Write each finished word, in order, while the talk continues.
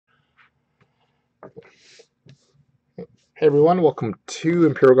Hey everyone, welcome to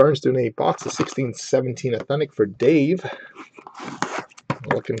Imperial Gardens, doing a box of 16-17 Authentic for Dave.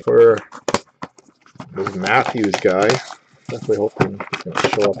 Looking for this Matthews guy. Definitely hoping he's going to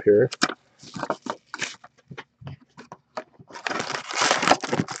show up here.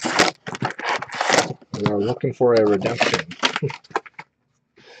 We are looking for a redemption.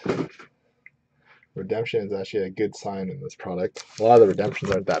 Redemption is actually a good sign in this product. A lot of the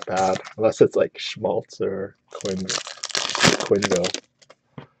redemptions aren't that bad, unless it's like Schmaltz or Quinville.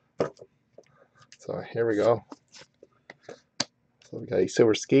 So here we go. So we got a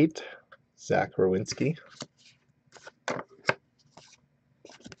Silver Skate, Zach Rowinski.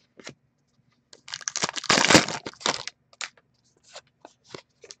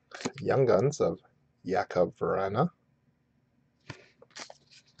 Young Guns of Jakub Vrana.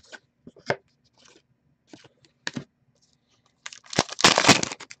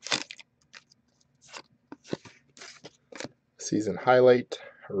 Season Highlight,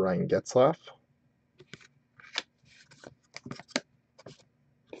 Ryan Getzlaf.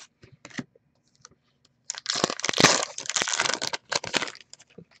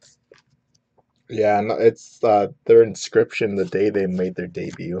 Yeah, no, it's their inscription the day they made their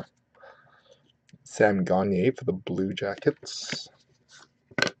debut. Sam Gagner for the Blue Jackets.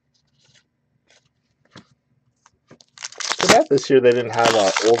 Too bad this year they didn't have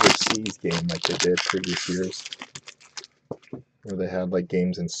an overseas game like they did previous years, where they had like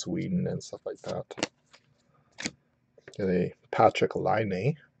games in Sweden and stuff like that. Got a Patrick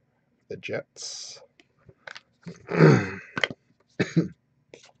Laine, the Jets.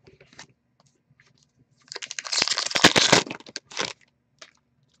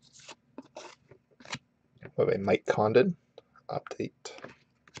 Of a Mike Condon update.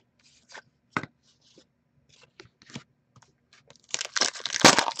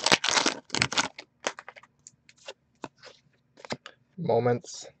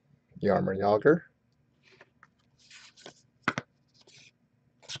 Moments, Jaromir Jagr.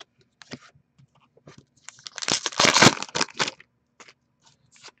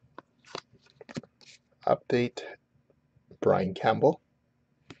 Update, Brian Campbell.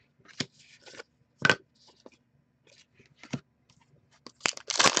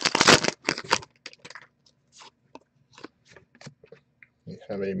 We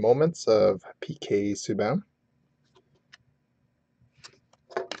have a Moments of PK Subban.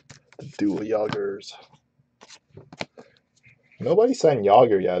 The dual Jagrs. Nobody signed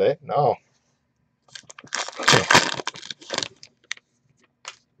Jagr yet, eh? No.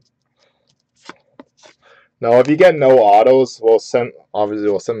 No, if you get no autos, we'll send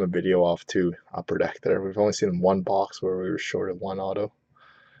the video off to Upper Deck there. We've only seen one box where we were short of one auto.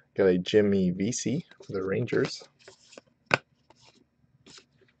 Got a Jimmy Vesey for the Rangers.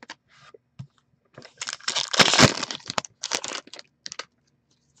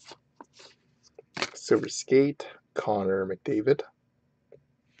 Silver Skate, Connor McDavid.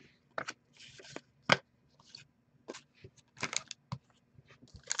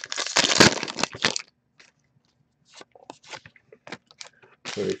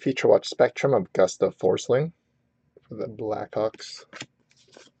 A Feature Watch Spectrum of Gustav Forsling for the Blackhawks.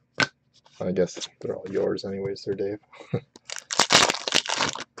 I guess they're all yours anyways there, Dave.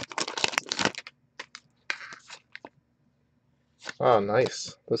 Oh,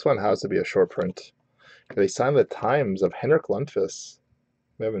 nice. This one has to be a short print. They signed the Times of Henrik Lundqvist.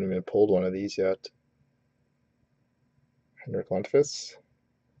 We haven't even pulled one of these yet. Henrik Lundqvist.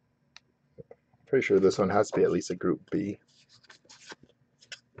 Pretty sure this one has to be at least a Group B.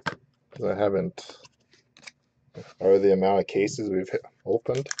 Because I haven't, or the amount of cases we've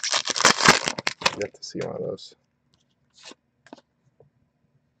opened, yet to see one of those.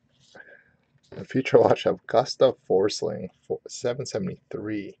 A Future Watch of Gustav Forsling,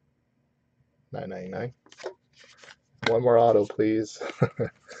 773, 999. One more auto, please.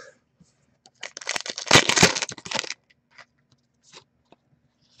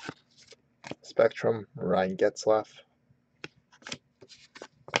 Spectrum, Ryan Getzlaf.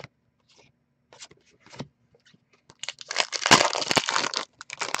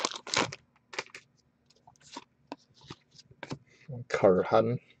 Carter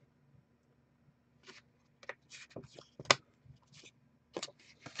Hutton.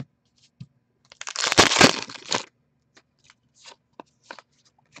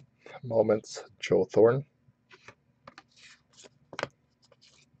 Moments, Joe Thornton.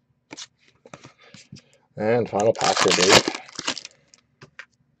 And final pack for Dave.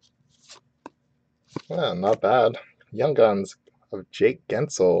 Well, not bad. Young Guns of Jake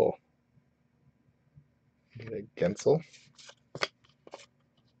Gensel. Gensel.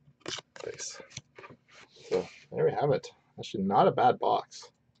 Base. So there we have it. Actually, not a bad box.